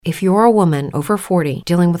If you're a woman over 40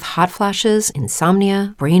 dealing with hot flashes,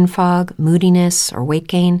 insomnia, brain fog, moodiness, or weight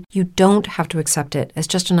gain, you don't have to accept it as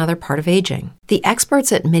just another part of aging. The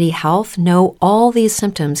experts at MIDI Health know all these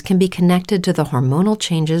symptoms can be connected to the hormonal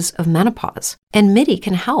changes of menopause. And MIDI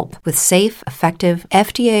can help with safe, effective,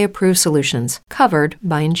 FDA-approved solutions covered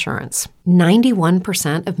by insurance.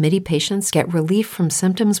 91% of MIDI patients get relief from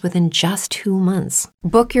symptoms within just 2 months.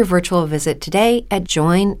 Book your virtual visit today at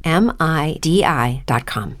joinmidi.com.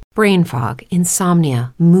 Brain fog,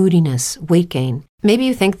 insomnia, moodiness, weight gain. Maybe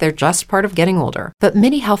you think they're just part of getting older, but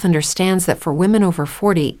MIDI Health understands that for women over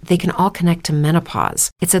 40, they can all connect to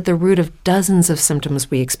menopause. It's at the root of dozens of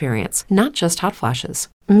symptoms we experience, not just hot flashes.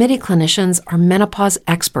 MIDI clinicians are menopause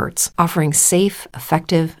experts, offering safe,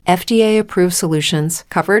 effective, FDA-approved solutions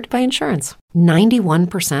covered by insurance.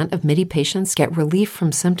 91% of MIDI patients get relief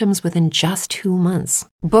from symptoms within just 2 months.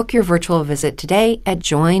 Book your virtual visit today at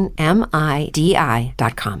joinmidi.com.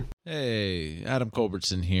 Hey, Adam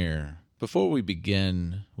Culbertson here. Before we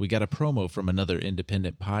begin, we got a promo from another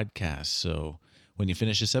independent podcast, so when you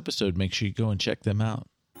finish this episode, make sure you go and check them out.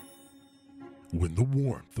 When the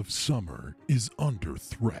warmth of summer is under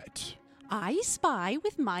threat, I spy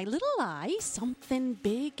with my little eye something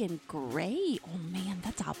big and gray. Oh man,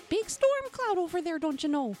 that's a big storm cloud over there, don't you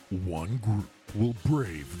know? one group will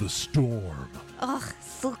brave the storm. Ugh,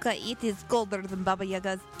 Suka, it is colder than Baba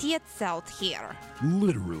Yaga's tits out here.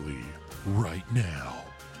 Literally, right now.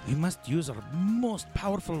 We must use our most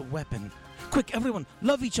powerful weapon. Quick, everyone,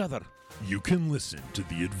 love each other. You can listen to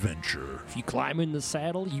the adventure. If you climb in the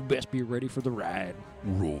saddle, you best be ready for the ride.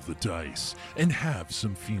 Roll the dice and have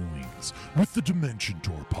some feelings with the Dimension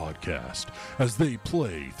Tour podcast as they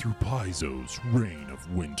play through Paizo's Reign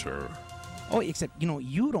of Winter. Oh, except,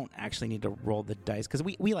 you don't actually need to roll the dice, because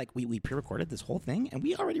we pre-recorded this whole thing, and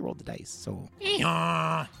we already rolled the dice, so...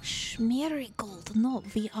 Shh, Marigold, no,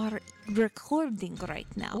 we are recording right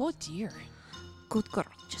now. Oh dear. Good girl,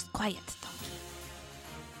 just quiet, don't you?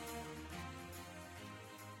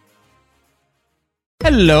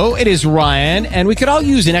 Hello, it is Ryan, and we could all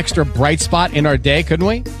use an extra bright spot in our day, couldn't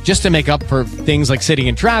we? Just to make up for things like sitting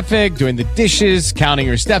in traffic, doing the dishes, counting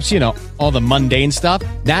your steps, all the mundane stuff.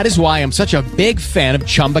 That is why I'm such a big fan of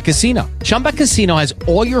Chumba Casino. Chumba Casino has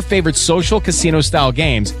all your favorite social casino-style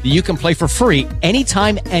games that you can play for free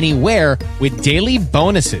anytime, anywhere with daily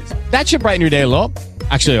bonuses. That should brighten your day a little.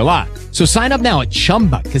 Actually, a lot. So sign up now at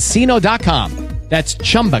ChumbaCasino.com. That's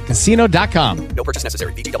ChumbaCasino.com. No purchase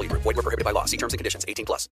necessary. VGW Group. Void where prohibited by law. See terms and conditions.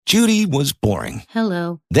 18+. Judy was boring.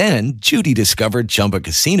 Hello. Then Judy discovered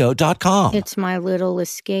ChumbaCasino.com. It's my little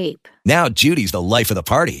escape. Now Judy's the life of the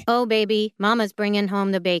party. Oh, baby, mama's bringing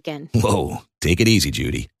home the bacon. Whoa, take it easy,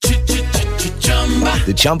 Judy.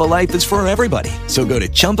 The Chumba life is for everybody. So go to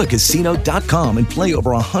ChumbaCasino.com and play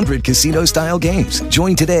over 100 casino-style games.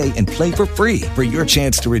 Join today and play for free for your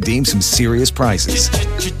chance to redeem some serious prizes.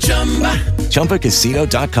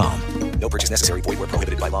 ChumbaCasino.com. No purchase necessary. Void where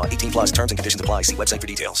prohibited by law. 18+. Terms and conditions apply. See website for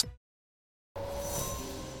details.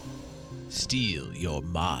 Steel your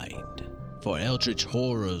mind for eldritch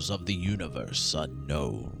horrors of the universe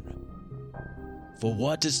unknown. For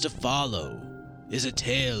what is to follow is a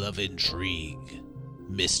tale of intrigue,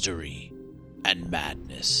 mystery, and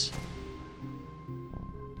madness.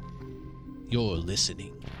 You're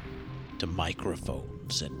listening to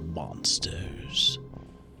Microphones and Monsters.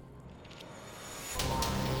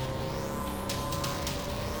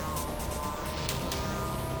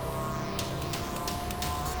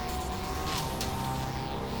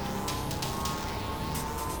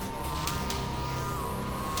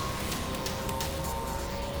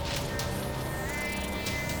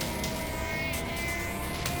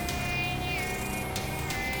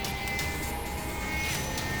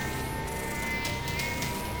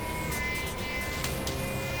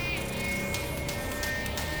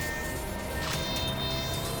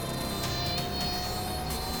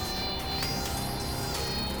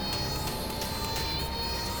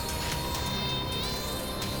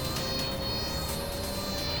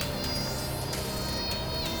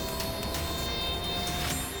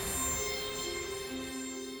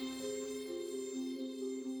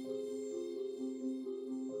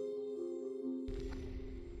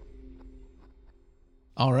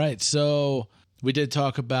 All right, so we did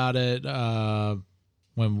talk about it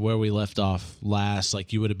where we left off last.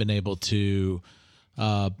 Like, you would have been able to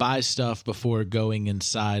buy stuff before going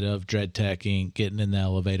inside of DreadTech Inc., getting in the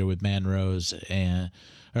elevator with Manrose,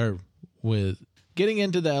 or with getting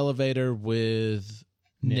into the elevator with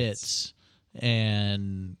Nitz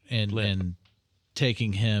and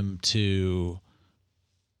taking him to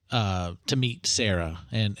to meet Sarah,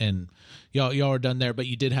 and y'all are done there, but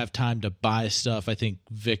you did have time to buy stuff. I think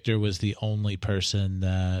Victor was the only person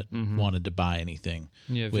that wanted to buy anything.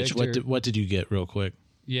 Yeah, which Victor, what did you get real quick?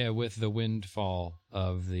 Yeah, with the windfall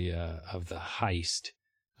of the heist,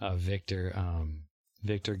 Victor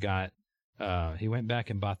got he went back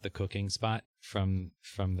and bought the cooking spot from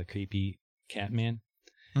the creepy Catman,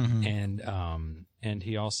 and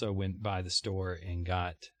he also went by the store and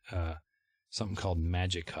got something called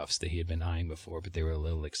magic cuffs that he had been eyeing before, but they were a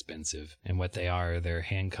little expensive. And what they are, they're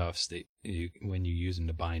handcuffs that when you use them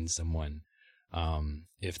to bind someone,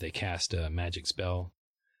 if they cast a magic spell,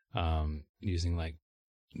 using like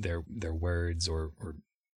their words or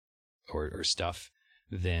stuff,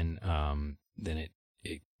 then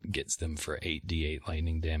it gets them for 8d8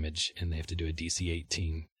 lightning damage, and they have to do a DC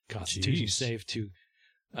 18 Constitution save to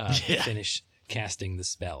finish casting the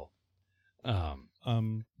spell.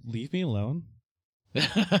 Leave me alone.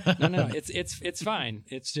 No, it's fine.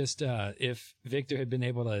 It's just if Victor had been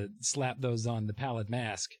able to slap those on the pallid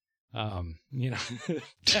mask, that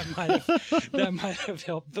might have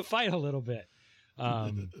helped the fight a little bit.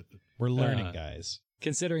 We're learning, guys.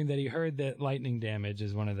 Considering that he heard that lightning damage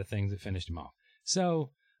is one of the things that finished him off. So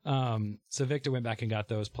Victor went back and got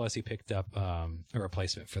those. Plus, he picked up a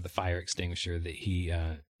replacement for the fire extinguisher that he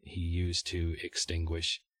used to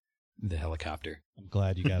extinguish the helicopter. I'm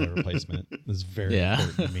glad you got a replacement. It was very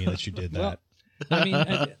important to me that you did that. Well, I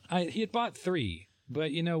mean, he had bought 3, but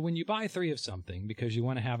when you buy 3 of something because you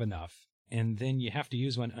want to have enough, and then you have to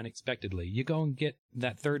use one unexpectedly, you go and get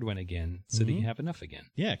that third one again so that you have enough again.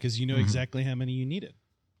 Yeah, because you know exactly how many you needed.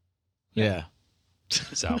 Yeah.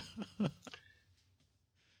 So,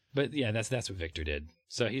 but yeah, that's what Victor did.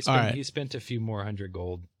 So he spent a few more 100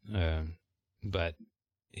 gold, but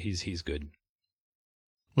he's good.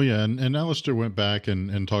 Well, yeah, and Alistair went back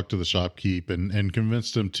and talked to the shopkeep and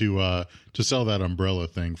convinced him to sell that umbrella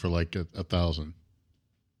thing for like 1,000.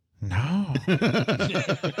 No.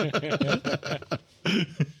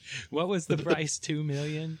 What was the price? 2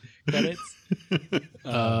 million credits?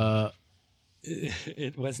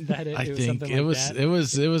 It wasn't that it? I was think something it like was that?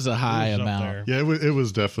 it was a high amount. Yeah, it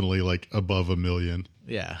was definitely like above 1 million.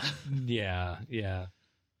 Yeah. Yeah.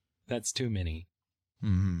 That's too many.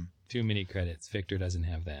 Mm-hmm. Too many credits. Victor doesn't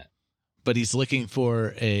have that. But he's looking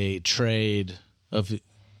for a trade of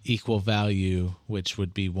equal value, which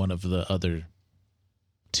would be one of the other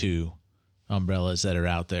 2 umbrellas that are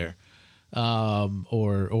out there,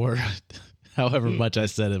 or however much I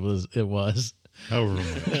said it was. However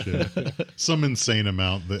much, yeah. Some insane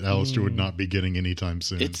amount that Alistair would not be getting anytime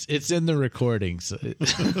soon. It's in the recordings.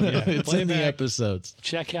 It's in the episodes.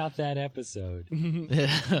 Check out that episode.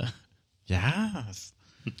 Yes.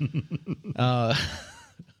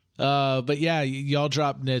 But yeah, y'all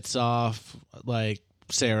dropped Nitz off. Like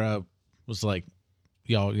Sarah was like,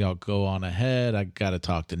 y'all go on ahead. I gotta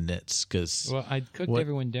talk to Nitz because I cooked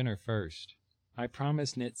everyone dinner first. I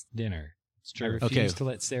promised Nitz dinner. It's true. I refuse to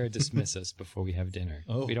let Sarah dismiss us before we have dinner.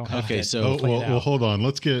 Oh, we don't have to. So well, hold on.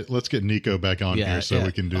 Let's get Nico back on here so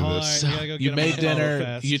we can do this. Right, you made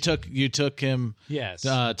dinner. You took him. Yes.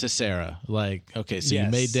 To Sarah. Like, okay, so you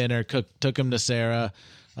made dinner. Took him to Sarah.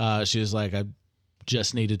 She was like, I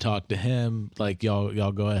just need to talk to him. Like,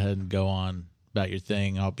 y'all go ahead and go on about your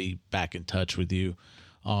thing. I'll be back in touch with you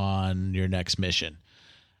on your next mission.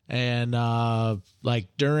 And like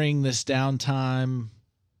during this downtime,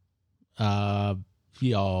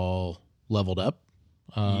 y'all leveled up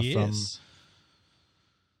from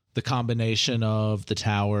the combination of the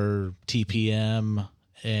tower, TPM,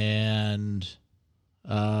 and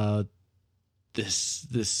this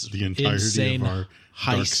the entirety insane of our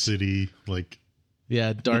heist. Dark City,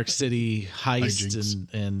 Dark City heist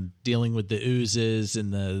and dealing with the oozes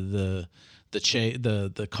and the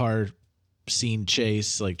car scene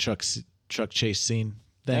chase, like truck chase scene.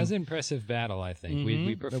 That was an impressive battle, I think.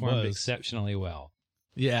 We performed exceptionally well.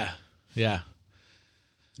 Yeah.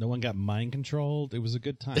 No one got mind controlled. It was a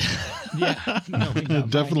good time.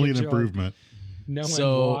 Definitely an improvement. No one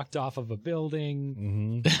walked off of a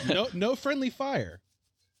building. No friendly fire.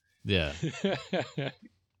 Yeah.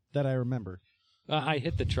 That I remember. I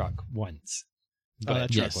hit the truck once. But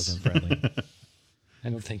that truck wasn't friendly. I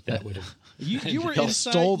don't think that would have. You were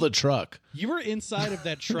inside. Stole the truck. You were inside of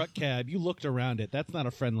that truck cab. You looked around it. That's not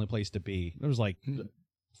a friendly place to be. There was like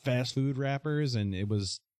fast food wrappers, and it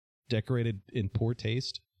was decorated in poor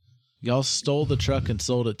taste. Y'all stole the truck and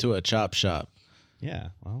sold it to a chop shop. Yeah,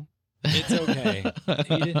 well, it's okay.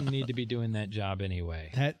 He didn't need to be doing that job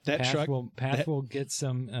anyway. That Path will get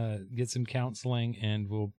some counseling and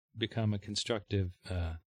will become a constructive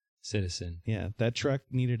citizen. Yeah, that truck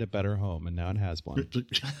needed a better home, and now it has one.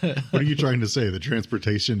 What are you trying to say? The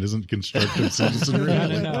transportation isn't constructive citizenry?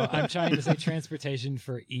 No. I'm trying to say transportation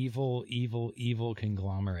for evil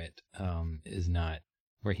conglomerate is not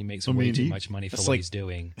where he makes way too much money for what he's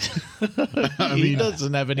doing. He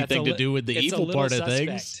doesn't have anything to do with the evil part of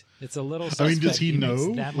things. It's a little suspect. I mean, does he know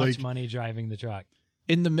makes that much money driving the truck?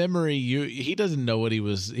 In the memory, he doesn't know what he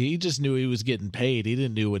was. He just knew he was getting paid. He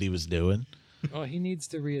didn't know what he was doing. Well, he needs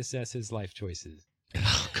to reassess his life choices.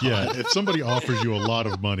 Yeah, if somebody offers you a lot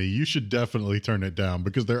of money, you should definitely turn it down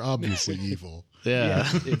because they're obviously evil. Yeah,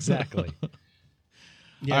 exactly. All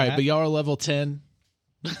right, but y'all are level 10.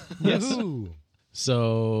 Yes.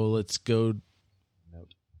 So let's go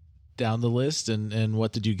down the list, and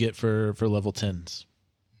what did you get for level 10s?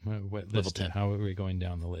 Level 10. How are we going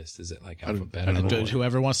down the list? Is it like alphabetical?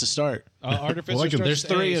 Whoever wants to start. Artificer there's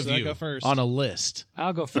three of so you I go first. on a list.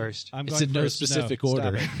 I'll go first. I'm It's going in no first. specific Stop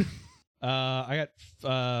order. it. I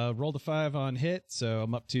got rolled a 5 on hit, so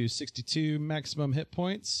I'm up to 62 maximum hit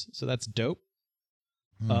points. So that's dope.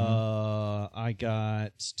 I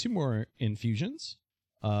got 2 more infusions.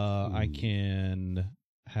 I can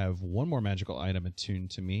have 1 more magical item attuned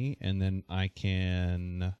to me, and then I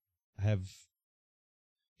can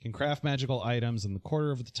craft magical items in the quarter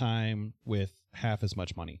of the time with half as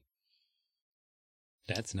much money.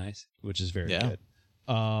 That's nice. Which is very good.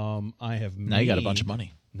 I have now you got a bunch of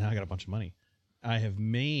money. Now I got a bunch of money. I have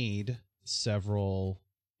made several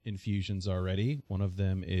infusions already. One of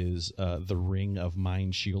them is the Ring of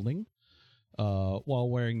Mind Shielding. While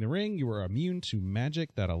wearing the ring, you are immune to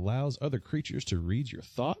magic that allows other creatures to read your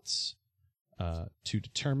thoughts, to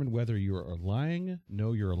determine whether you are lying,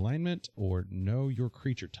 know your alignment, or know your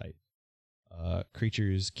creature type.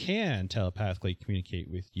 Creatures can telepathically communicate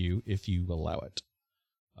with you if you allow it.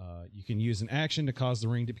 You can use an action to cause the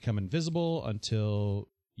ring to become invisible until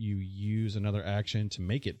you use another action to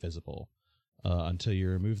make it visible, until you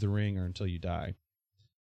remove the ring or until you die.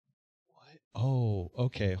 Oh,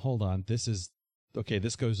 okay. Hold on. This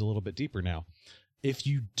goes a little bit deeper now. If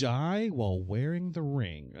you die while wearing the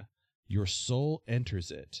ring, your soul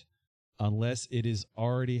enters it, unless it is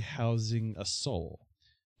already housing a soul.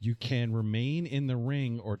 You can remain in the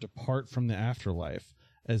ring or depart from the afterlife.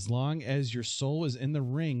 As long as your soul is in the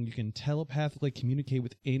ring, you can telepathically communicate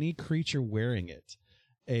with any creature wearing it.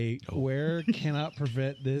 A wearer cannot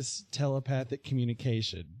prevent this telepathic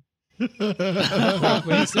communication. Wait,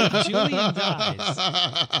 so if Julian dies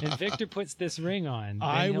and Victor puts this ring on,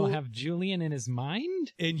 then he'll have Julian in his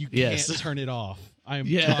mind? And you can't turn it off. I am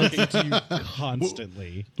talking to you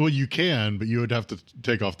constantly. Well, you can, but you would have to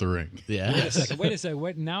take off the ring. Yeah. Wait a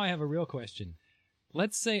second. Now I have a real question.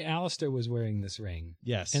 Let's say Alistair was wearing this ring.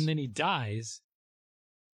 Yes. And then he dies.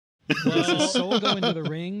 Does his soul go into the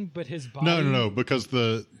ring, but his body... No, because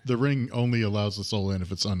the ring only allows the soul in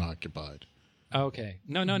if it's unoccupied. Okay.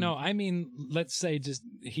 No. I mean, let's say just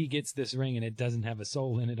he gets this ring and it doesn't have a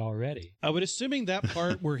soul in it already. I would assuming that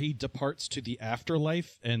part where he departs to the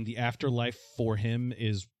afterlife, and the afterlife for him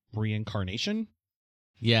is reincarnation.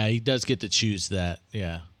 Yeah, he does get to choose that.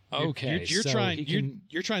 Yeah. Okay. You're so trying. he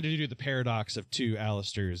You're trying to do the paradox of 2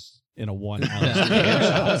 Alistairs in a one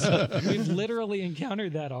Alistair. We've literally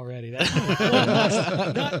encountered that already.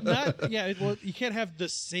 Well, you can't have the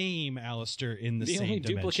same Alistair in the same only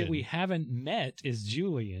dimension. Duplicate we haven't met is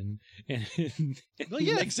Julian, and Well, he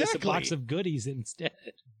yeah, makes us a exactly. box of goodies instead.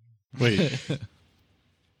 Wait.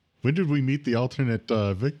 When did we meet the alternate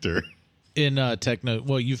Victor? In Techno,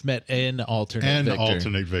 well, you've met an alternate Victor.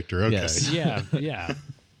 Alternate Victor, okay. Yes. Yeah.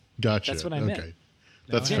 Gotcha. That's what I meant. Okay.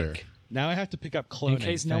 That's fair. Now I have to pick up cloning. In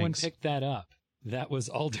case no one picked that up, that was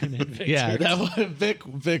alternate Victor. Yeah, that was,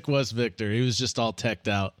 Vic was Victor. He was just all teched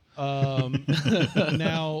out.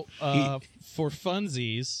 Now, for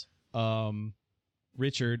funsies,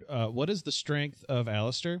 Richard, what is the strength of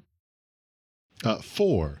Alistair?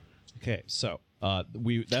 4. Okay, so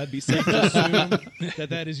that'd be safe to assume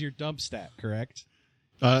that is your dump stat, correct?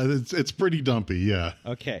 It's pretty dumpy, yeah.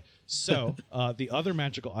 Okay, so the other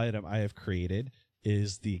magical item I have created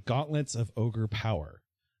is the Gauntlets of Ogre Power.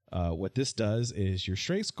 What this does is your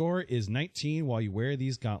strength score is 19 while you wear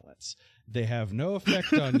these gauntlets. They have no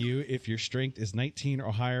effect on you if your strength is 19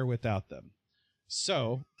 or higher without them.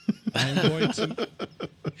 So I'm going to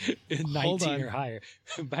 19 or higher.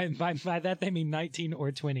 By that they mean 19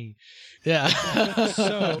 or 20. Yeah.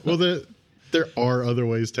 So well, there are other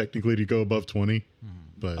ways technically to go above 20.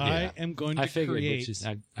 But I am going to create.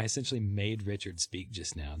 I essentially made Richard speak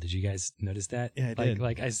just now. Did you guys notice that? Yeah, I did.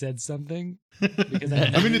 Like I said something. Because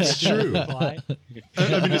I mean, it's true. I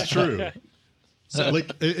mean, it's true. So,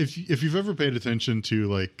 like, if you've ever paid attention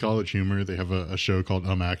to like College Humor, they have a show called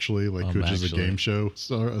Actually, like which is a game show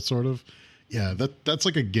sort of. Yeah, that's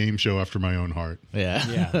like a game show after my own heart. Yeah.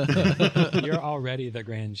 You're already the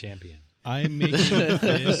grand champion. I'm making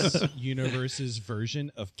this universe's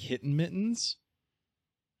version of Kitten Mittens.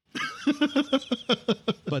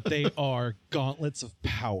 But they are gauntlets of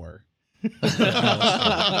power.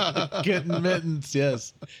 Kitten Mittens,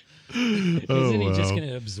 yes. Isn't he just going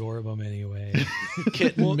to absorb them anyway?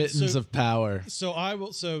 Kitten Mittens of power. So I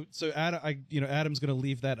will. So Adam, Adam's going to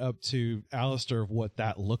leave that up to Alistair of what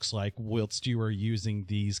that looks like whilst you are using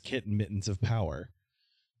these Kitten Mittens of power.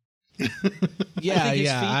 Yeah, I think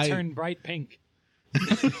his feet turn bright pink.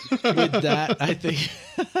 With that, I think.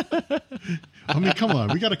 I mean, come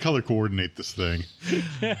on, we got to color coordinate this thing.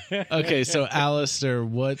 Okay, so Alistair,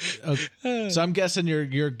 so I'm guessing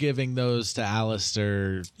you're giving those to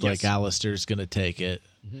Alistair, like Alistair's gonna take it,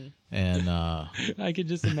 and I could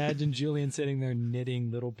just imagine Julian sitting there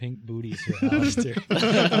knitting little pink booties for Alistair.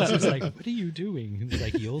 I was just like, "What are you doing?" He's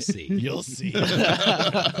like, "You'll see, you'll see."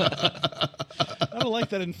 I don't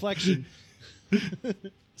like that inflection.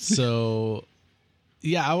 So.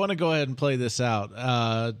 Yeah, I want to go ahead and play this out.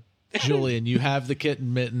 Julian, you have the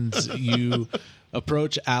Kitten Mittens. You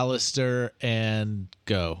approach Alistair and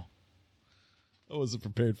go. I wasn't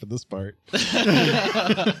prepared for this part.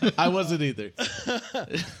 I wasn't either.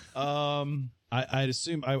 I'd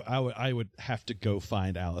assume I would have to go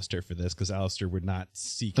find Alistair for this because Alistair would not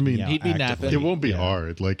seek. I mean, me out he'd be actively. napping. It won't be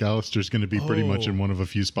hard. Like Alistair's going to be pretty much in one of a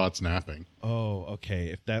few spots napping. Oh, okay.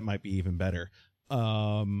 If that might be even better.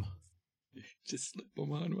 Just slip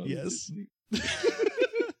them on while yes.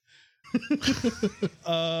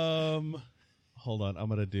 Hold on. I'm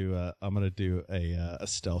gonna do a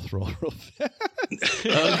stealth roll real fast.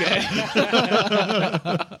 Okay.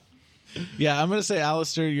 Yeah, I'm gonna say,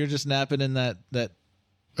 Alistair, you're just napping in that.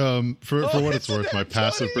 For what it's worth, my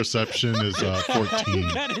passive perception is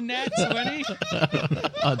 14. Got a nat 20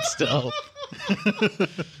 on stealth.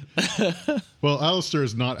 Well, Alistair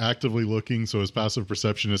is not actively looking, so his passive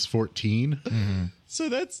perception is 14. Mm-hmm. So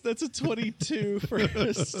that's a 22 for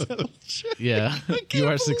a stealth check. Yeah, you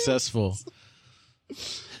are successful.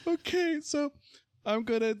 Okay, so I'm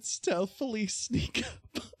gonna stealthily sneak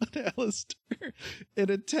up on Alistair and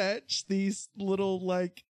attach these little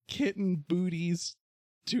like kitten booties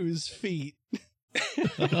to his feet.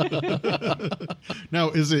 Now,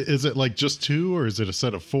 is it like just 2 or is it a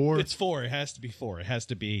set of 4? It's 4. It has to be 4. It has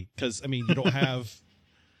to be because I mean you don't have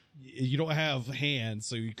hands,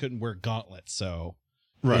 so you couldn't wear gauntlets. So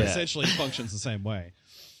right, it essentially functions the same way.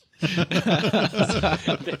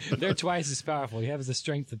 They're twice as powerful. You have the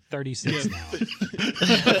strength of 36 now.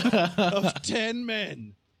 Of 10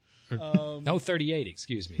 men. No, 38.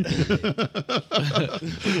 Excuse me.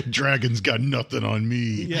 Dragon's got nothing on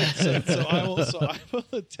me. Yeah, so I will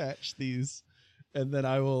attach these, and then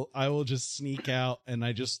I will just sneak out, and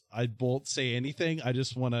I won't say anything. I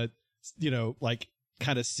just want to, like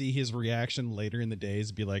kind of see his reaction later in the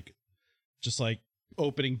days. Be like, just like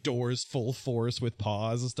opening doors full force with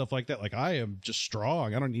paws and stuff like that. Like I am just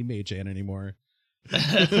strong. I don't need Mage Hand anymore.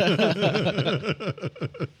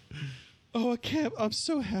 Oh, I can't. I'm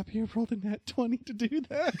so happy I rolled a nat 20 to do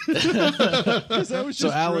that. Because I was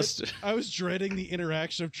just I was dreading the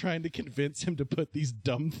interaction of trying to convince him to put these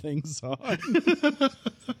dumb things on.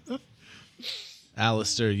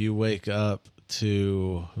 Alistair, you wake up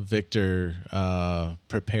to Victor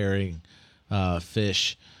preparing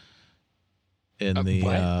fish in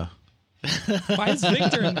the Why is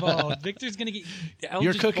Victor involved? Victor's gonna get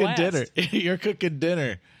You're cooking blast. dinner. You're cooking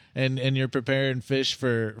dinner. And you're preparing fish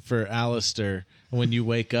for Alistair when you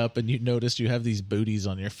wake up and you notice you have these booties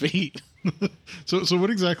on your feet. So what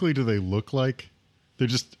exactly do they look like? They're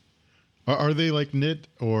just are they like knit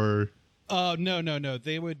or no.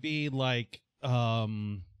 They would be like of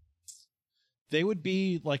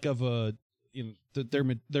a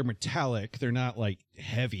they're metallic. They're not like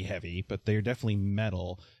heavy, but they're definitely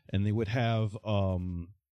metal, and they would have kind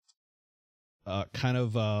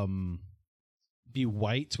of be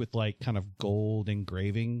white with like kind of gold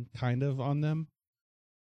engraving kind of on them.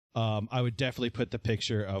 I would definitely put the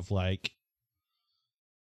picture of like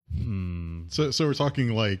So we're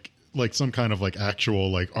talking like some kind of like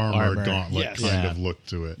actual like armor. Gauntlet kind of look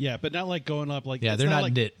to it. Yeah, but not like going up like they're not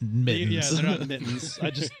like mittens. Yeah, they're not mittens. I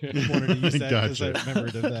just wanted to use that because I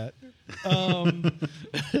remembered of that.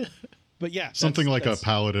 But yeah, something like a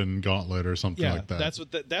paladin gauntlet or something like that.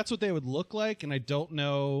 That's what they would look like, and I don't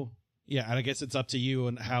know. Yeah, and I guess it's up to you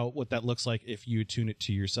and what that looks like if you tune it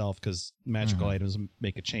to yourself, because magical items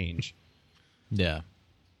make a change. Yeah.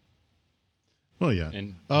 Well, yeah.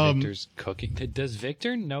 And Victor's cooking. Does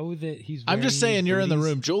Victor know that he's? I'm just saying you're in the booties?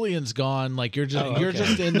 room. Julian's gone. Like you're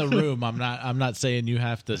just in the room. I'm not saying you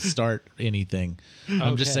have to start anything.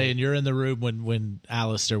 I'm just saying you're in the room when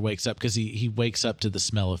Alistair wakes up, because he wakes up to the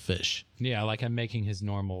smell of fish. Yeah, like I'm making his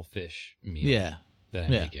normal fish meal. Yeah. That I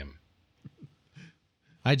make him.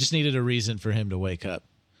 I just needed a reason for him to wake up.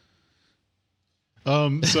 So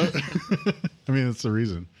I mean, that's the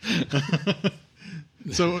reason.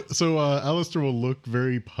 So Alistair will look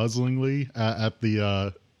very puzzlingly at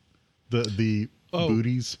the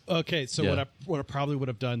booties. Okay, so what I probably would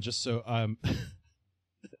have done, just so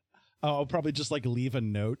I'll probably just like leave a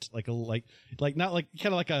note, like not like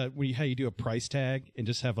kind of like how you do a price tag and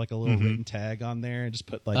just have like a little written tag on there and just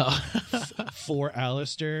put like for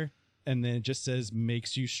Alistair, and then it just says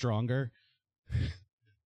makes you stronger.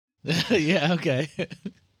 Yeah, okay.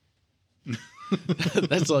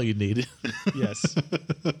 That's all you needed. Yes.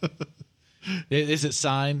 Is it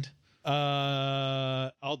signed?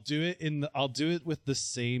 I'll do it with the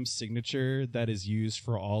same signature that is used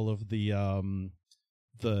for all of the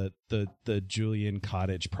Julian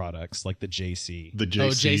Cottage products, like the JC. The JC. Oh,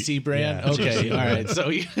 JC brand. Yeah. Okay, all right.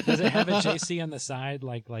 So does it have a JC on the side,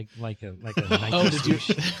 like a Nike did you?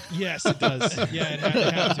 Yes, it does. Yeah, it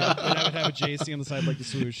would have a JC on the side, like the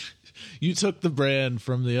swoosh. You took the brand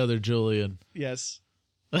from the other Julian. Yes.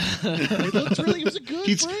 It was a good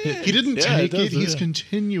brand. He didn't take it. He's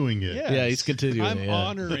continuing it. Yes. Yeah, he's continuing. I'm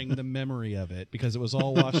honoring the memory of it because it was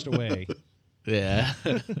all washed away. Yeah.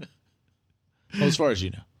 Well, as far as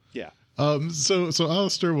you know. Yeah. So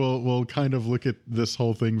Alistair will kind of look at this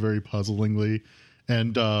whole thing very puzzlingly,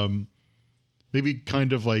 and maybe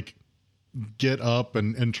kind of like get up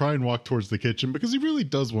and try and walk towards the kitchen, because he really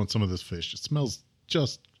does want some of this fish. It smells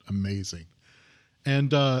just amazing.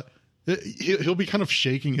 And he'll be kind of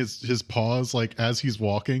shaking his paws like as he's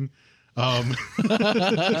walking. Like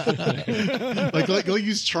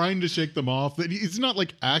he's trying to shake them off. He's not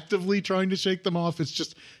like actively trying to shake them off. It's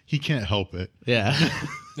just he can't help it. Yeah.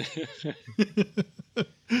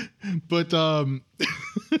 But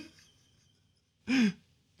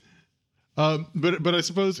but I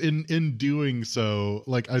suppose in doing so,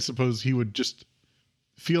 like I suppose he would just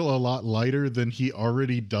feel a lot lighter than he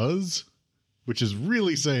already does, which is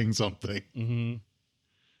really saying something. Mm-hmm.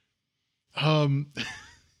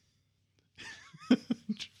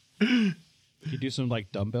 You do some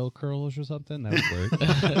like dumbbell curls or something, that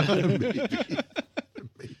would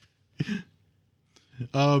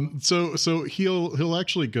work. So he'll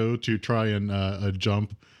actually go to try and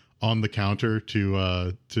jump on the counter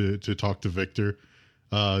to talk to Victor,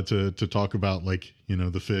 to talk about, like, you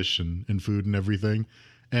know, the fish and food and everything,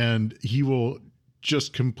 and he will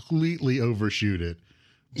just completely overshoot it.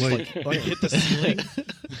 Like hit the ceiling.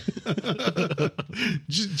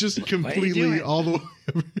 just completely all the way.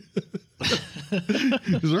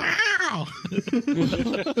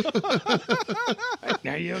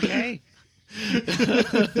 Are you okay?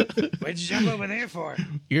 What'd you jump over there for?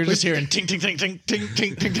 You're just hearing ting ting ting ting ting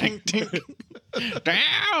ting ting ting ting.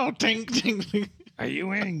 Down ting ting ting. Are you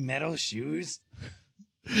wearing metal shoes?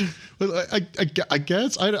 Well, I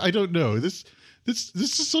guess I don't know. This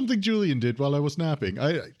is something Julian did while I was napping.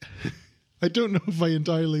 I don't know if I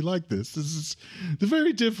entirely like this. They're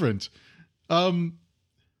very different.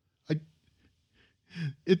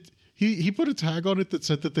 He put a tag on it that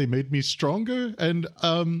said that they made me stronger, and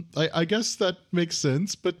I guess that makes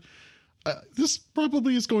sense, but this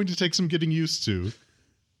probably is going to take some getting used to.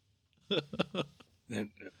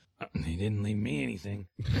 He didn't leave me anything.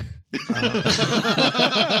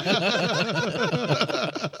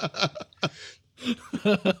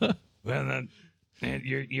 Well,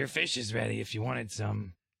 your fish is ready if you wanted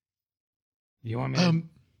some. You want me to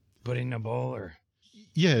put it in a bowl, or?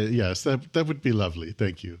 Yes, that would be lovely.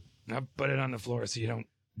 Thank you. I'll put it on the floor so you don't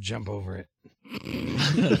jump over it.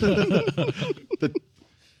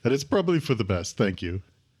 That is probably for the best. Thank you.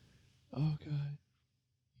 Oh, God.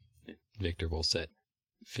 Victor will set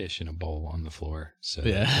fish in a bowl on the floor so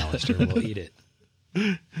Yeah. Alistair will eat it.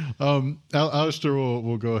 Alistair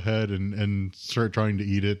will go ahead and start trying to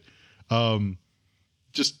eat it.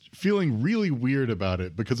 Just feeling really weird about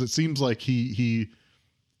it, because it seems like he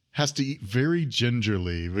has to eat very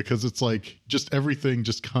gingerly, because it's like just everything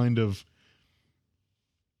just kind of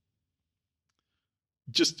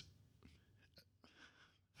just,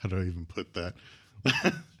 how do I even put that?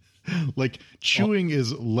 Like chewing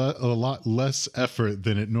is a lot less effort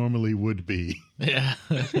than it normally would be. Yeah.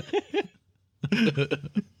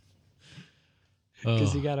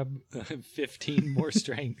 Because he got a 15 more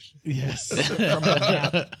strength. Yes. From a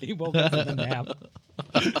nap. He woke up from a nap.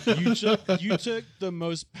 You took the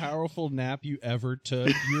most powerful nap you ever took.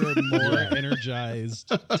 You're more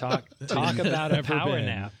energized. Talk about a power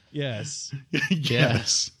nap. Yes.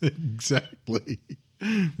 Yes, exactly.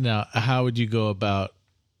 Now, how would you go about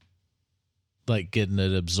like getting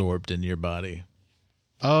it absorbed in your body?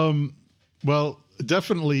 Well,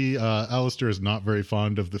 definitely Alistair is not very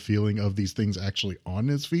fond of the feeling of these things actually on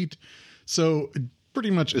his feet. So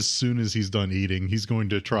pretty much as soon as he's done eating, he's going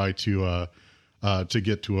to try to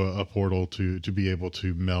get to a portal to be able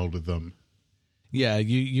to meld them. Yeah,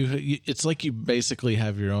 you it's like you basically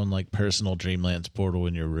have your own like personal Dreamlands portal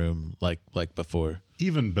in your room, like before.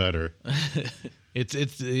 Even better. It's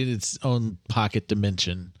its own pocket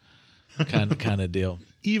dimension kind of deal.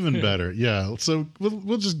 Even better. Yeah. So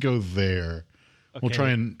we'll just go there. Okay.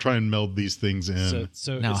 We'll try and meld these things in.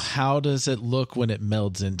 So now, how does it look when it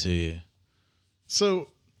melds into you? So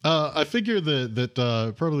I figure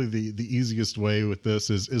that probably the easiest way with this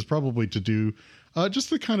is probably to do just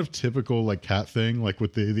the kind of typical like cat thing, like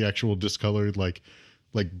with the actual discolored like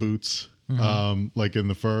boots, like in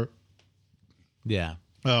the fur. Yeah.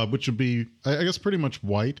 Which would be, I guess, pretty much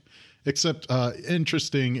white, except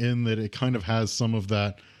interesting in that it kind of has some of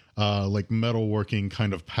that like metalworking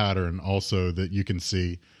kind of pattern also that you can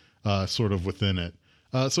see sort of within it.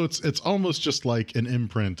 So it's almost just like an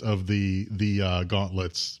imprint of the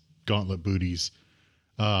gauntlet booties,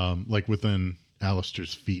 like within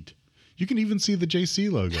Alistair's feet. You can even see the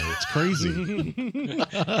JC logo. It's crazy.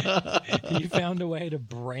 You found a way to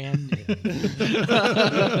brand him.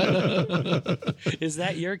 Is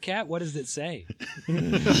that your cat? What does it say?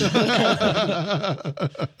 It's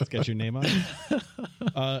got your name on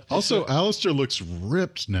it. Also, Alistair looks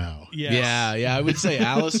ripped now. Yes. Yeah. I would say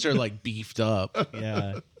Alistair like beefed up.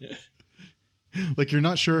 Yeah. Like you're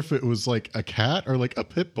not sure if it was like a cat or like a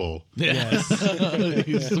pit bull. Yes.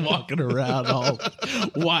 He's walking around all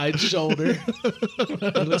wide shoulder. He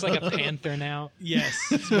looks like a panther now. Yes.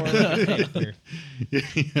 It's more like a panther.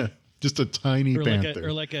 Yeah. Just a tiny panther.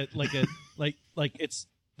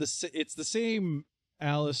 It's the same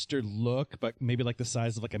Alistair look, but maybe like the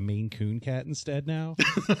size of like a Maine Coon cat instead now.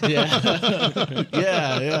 Yeah.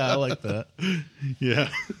 yeah, I like that. Yeah.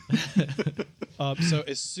 So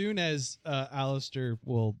as soon as Alistair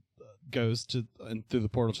goes to and through the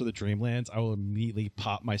portal to the Dreamlands, I will immediately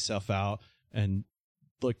pop myself out and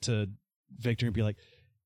look to Victor and be like,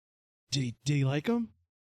 "Did he like him?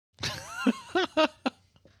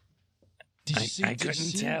 I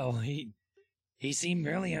couldn't tell. He seemed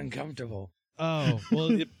really uncomfortable." Oh, well,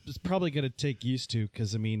 it's probably going to take used to,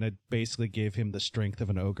 because, I mean, I basically gave him the strength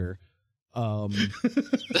of an ogre.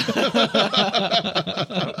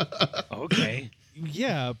 Okay.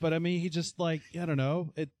 Yeah, but, I mean, he just, like, I don't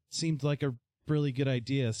know, it seemed like a really good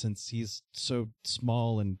idea since he's so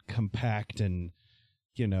small and compact and,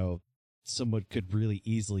 you know, someone could really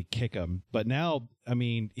easily kick him. But now, I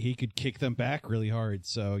mean, he could kick them back really hard,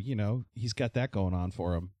 so, you know, he's got that going on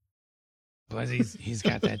for him. Plus, he's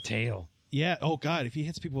got that tail. Yeah. Oh God, if he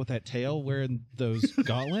hits people with that tail wearing those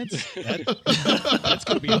gauntlets, that's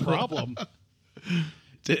going to be a problem.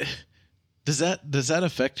 Does that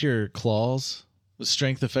affect your claws? Does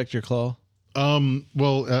strength affect your claw?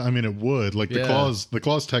 Well, I mean, it would. Like the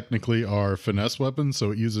claws technically are finesse weapons,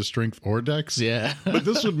 so it uses strength or dex. Yeah. But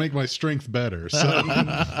this would make my strength better. So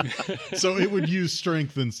so it would use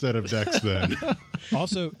strength instead of dex then.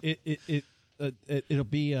 Also, it'll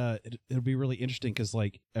be really interesting because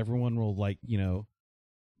like everyone will like, you know,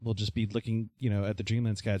 will just be looking, you know, at the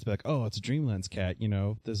Dreamlands cat. It's like, oh, it's a Dreamlands cat. You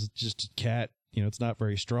know, this is just a cat. You know, it's not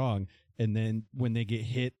very strong. And then when they get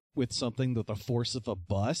hit with something with the force of a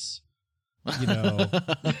bus, you know,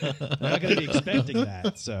 they're not going to be expecting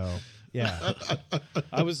that. So yeah,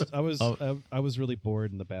 I was really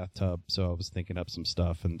bored in the bathtub, so I was thinking up some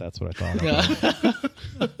stuff, and that's what I thought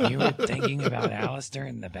of. You were thinking about Alistair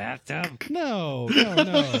in the bathtub? No.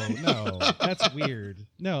 That's weird.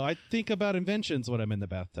 No, I think about inventions when I'm in the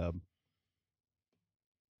bathtub.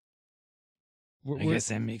 I guess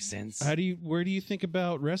that makes sense. Where do you think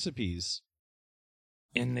about recipes?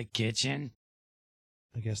 In the kitchen?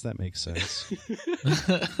 I guess that makes sense.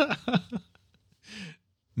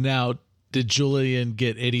 Now, did Julian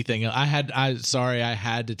get anything? I had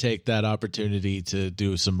to take that opportunity to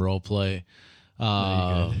do some role play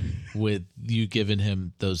with you giving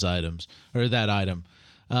him those items or that item.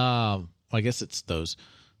 I guess it's those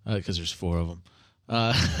because there's 4 of them.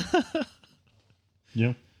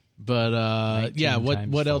 Yeah. But yeah,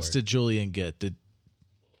 what else did Julian get?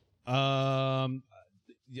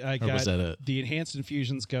 I got the enhanced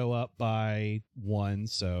infusions go up by 1,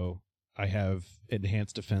 so I have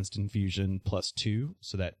enhanced defense infusion +2,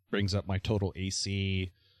 so that brings up my total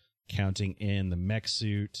AC, counting in the mech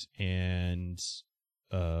suit and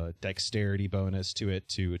dexterity bonus to it,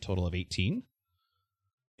 to a total of 18.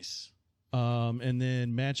 Nice. And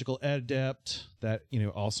then magical adept, that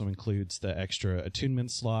also includes the extra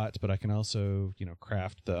attunement slot, but I can also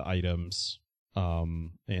craft the items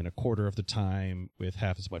in a quarter of the time with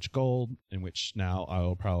half as much gold, in which now I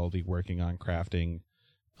will probably be working on crafting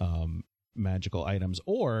magical items.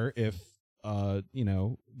 Or if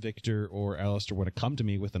Victor or Alistair want to come to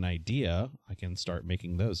me with an idea, I can start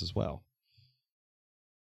making those as well.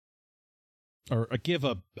 Or give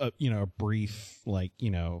a brief, like,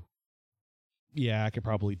 yeah, I could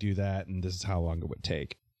probably do that, and this is how long it would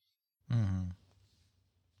take. Mm-hmm.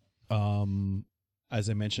 As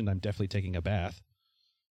I mentioned, I'm definitely taking a bath.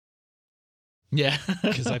 Yeah.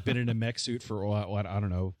 Because I've been in a mech suit for, what, I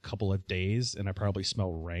don't know, a couple of days, and I probably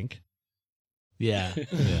smell rank. Yeah.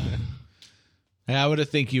 I would have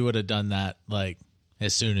think you would have done that, like,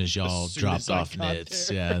 as soon as y'all dropped off knits.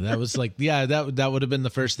 Yeah, that was like, that would have been the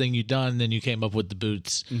first thing you'd done. Then you came up with the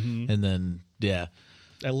boots, and then, yeah.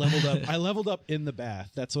 I leveled up in the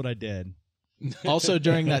bath. That's what I did. Also,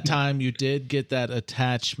 during that time, you did get that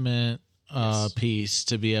attachment piece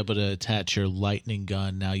to be able to attach your lightning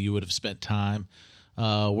gun. Now, you would have spent time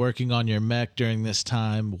working on your mech during this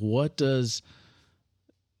time. What does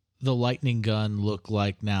the lightning gun look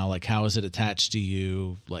like now? Like, how is it attached to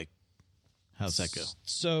you? Like, how's that go?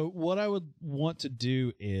 So what I would want to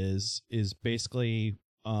do is basically,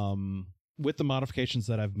 with the modifications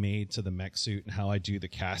that I've made to the mech suit and how I do the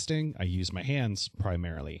casting, I use my hands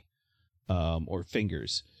primarily, or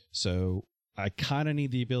fingers. So I kind of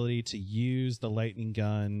need the ability to use the lightning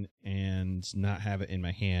gun and not have it in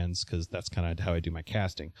my hands, because that's kind of how I do my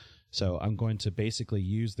casting. So I'm going to basically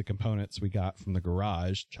use the components we got from the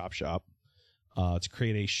garage chop shop to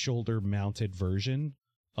create a shoulder-mounted version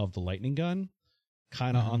of the lightning gun,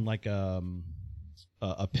 kind of on like a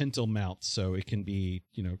pintle mount, so it can be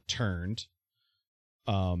turned,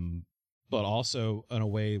 but also in a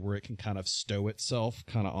way where it can kind of stow itself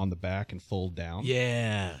kind of on the back and fold down.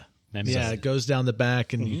 Yeah. It goes down the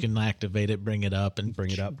back, and you can activate it, bring it up.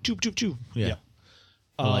 Choo, choo, choo. Yeah.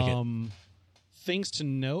 I like it. Things to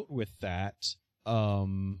note with that.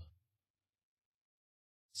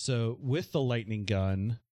 So with the lightning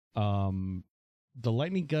gun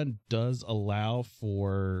does allow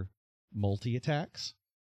for multi-attacks.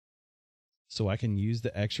 So I can use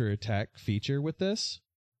the extra attack feature with this.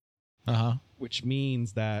 Which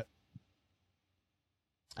means that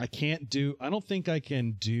I don't think I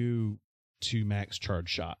can do 2 max charge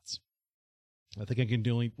shots. I think I can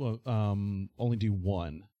do only do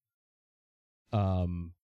 1.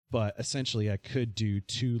 But essentially I could do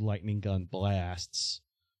 2 lightning gun blasts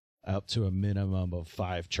up to a minimum of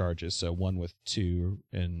 5 charges. So 1 with 2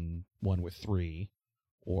 and 1 with 3,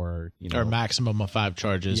 or or maximum of 5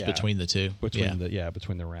 charges between the two. Between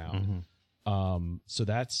the round. So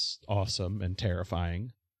that's awesome and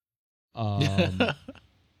terrifying.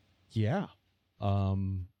 Yeah.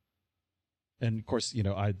 And of course,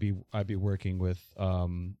 I'd be working with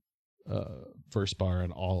Versbar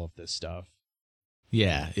and all of this stuff.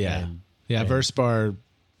 Yeah. Versbar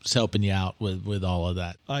is helping you out with all of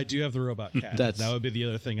that. I do have the robot cat. That would be the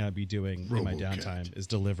other thing I'd be doing in my downtime, is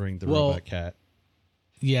delivering the robot cat.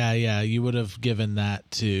 Yeah. You would have given that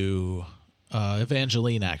to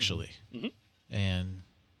Evangeline, actually. And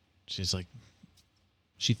she's like,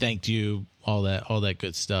 she thanked you, all that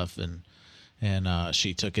good stuff, and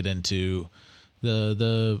she took it into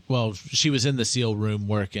she was in the SEAL room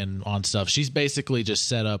working on stuff. She's basically just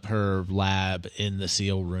set up her lab in the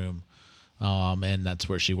SEAL room, and that's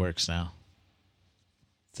where she works now.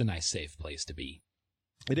 It's a nice, safe place to be.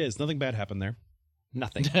 It is. Nothing bad happened there.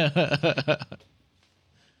 Nothing.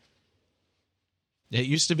 It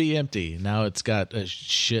used to be empty. Now it's got a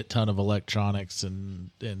shit ton of electronics and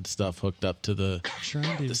stuff hooked up to the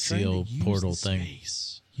SEAL portal thing.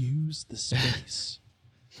 Use the space.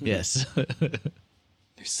 Yes.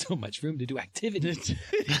 There's so much room to do activities.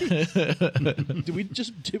 Did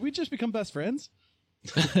we just become best friends?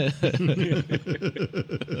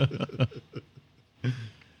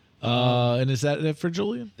 And is that it for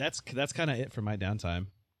Julian? That's kind of it for my downtime.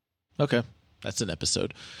 Okay. That's an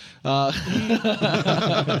episode.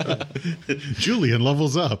 Julian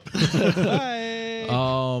levels up. Hi.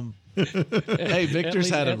 Hey, Victor's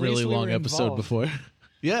had a really long episode before.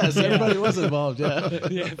 Yes, everybody was involved. Yeah.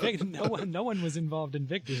 No one was involved in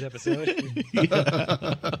Victor's episode.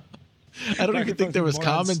 I don't even think there was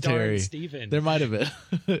commentary. There might have been.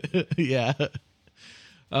 Yeah.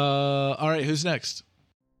 All right, who's next?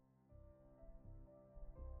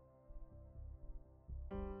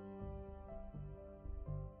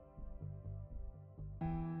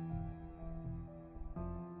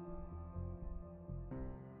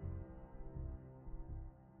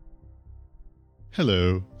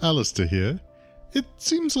 Hello, Alistair here. It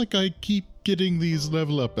seems like I keep getting these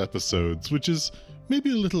level up episodes, which is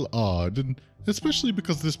maybe a little odd, and especially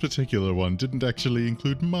because this particular one didn't actually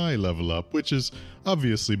include my level up, which is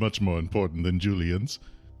obviously much more important than Julian's.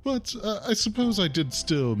 But I suppose I did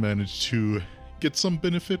still manage to get some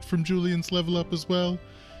benefit from Julian's level up as well.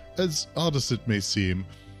 As odd as it may seem,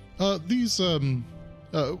 these,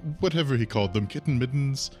 whatever he called them, kitten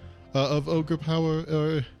middens of ogre power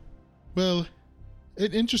are, well,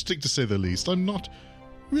 interesting to say the least. I'm not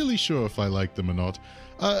really sure if I like them or not.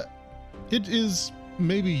 It is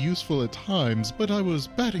maybe useful at times, but I was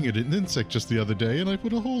batting at an insect just the other day and I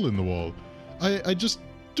put a hole in the wall. I just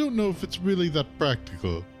don't know if it's really that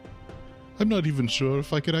practical. I'm not even sure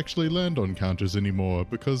if I could actually land on counters anymore,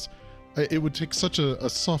 because it would take such a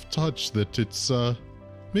soft touch that it's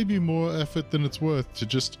maybe more effort than it's worth to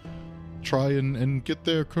just try and get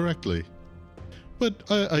there correctly. But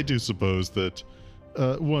I do suppose that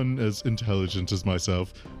one as intelligent as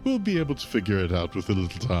myself will be able to figure it out with a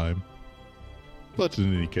little time. But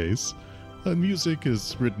in any case, music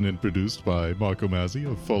is written and produced by Marco Mazzi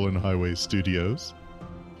of Fallen Highway Studios.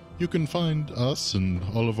 You can find us and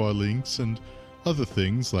all of our links and other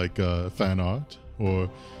things like fan art, or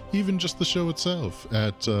even just the show itself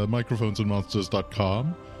at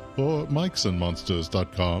microphonesandmonsters.com or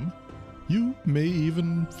mikesandmonsters.com. You may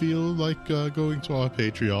even feel like going to our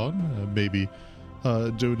Patreon, maybe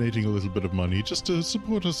donating a little bit of money just to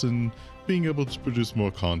support us in being able to produce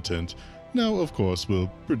more content. Now, of course,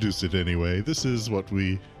 we'll produce it anyway. This is what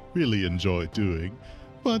we really enjoy doing,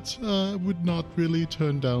 but would not really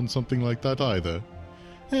turn down something like that either.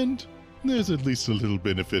 And there's at least a little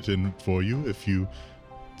benefit in it for you if you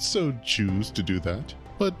so choose to do that.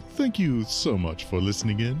 But thank you so much for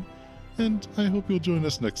listening in, and I hope you'll join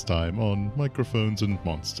us next time on Microphones and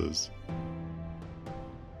Monsters.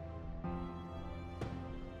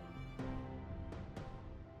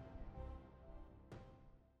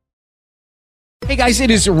 Hey guys,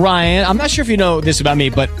 it is Ryan. I'm not sure if you know this about me,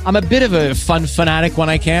 but I'm a bit of a fun fanatic when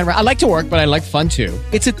I can. I like to work, but I like fun too.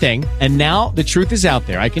 It's a thing. And now the truth is out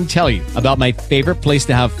there. I can tell you about my favorite place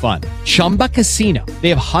to have fun. Chumba Casino. They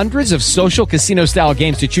have hundreds of social casino style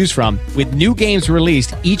games to choose from with new games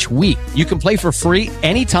released each week. You can play for free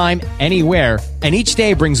anytime, anywhere. And each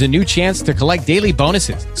day brings a new chance to collect daily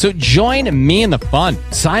bonuses. So join me in the fun.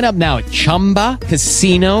 Sign up now at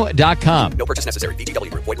ChumbaCasino.com. No purchase necessary. VGW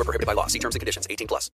Group. Void where prohibited by law. See terms and conditions. 18+.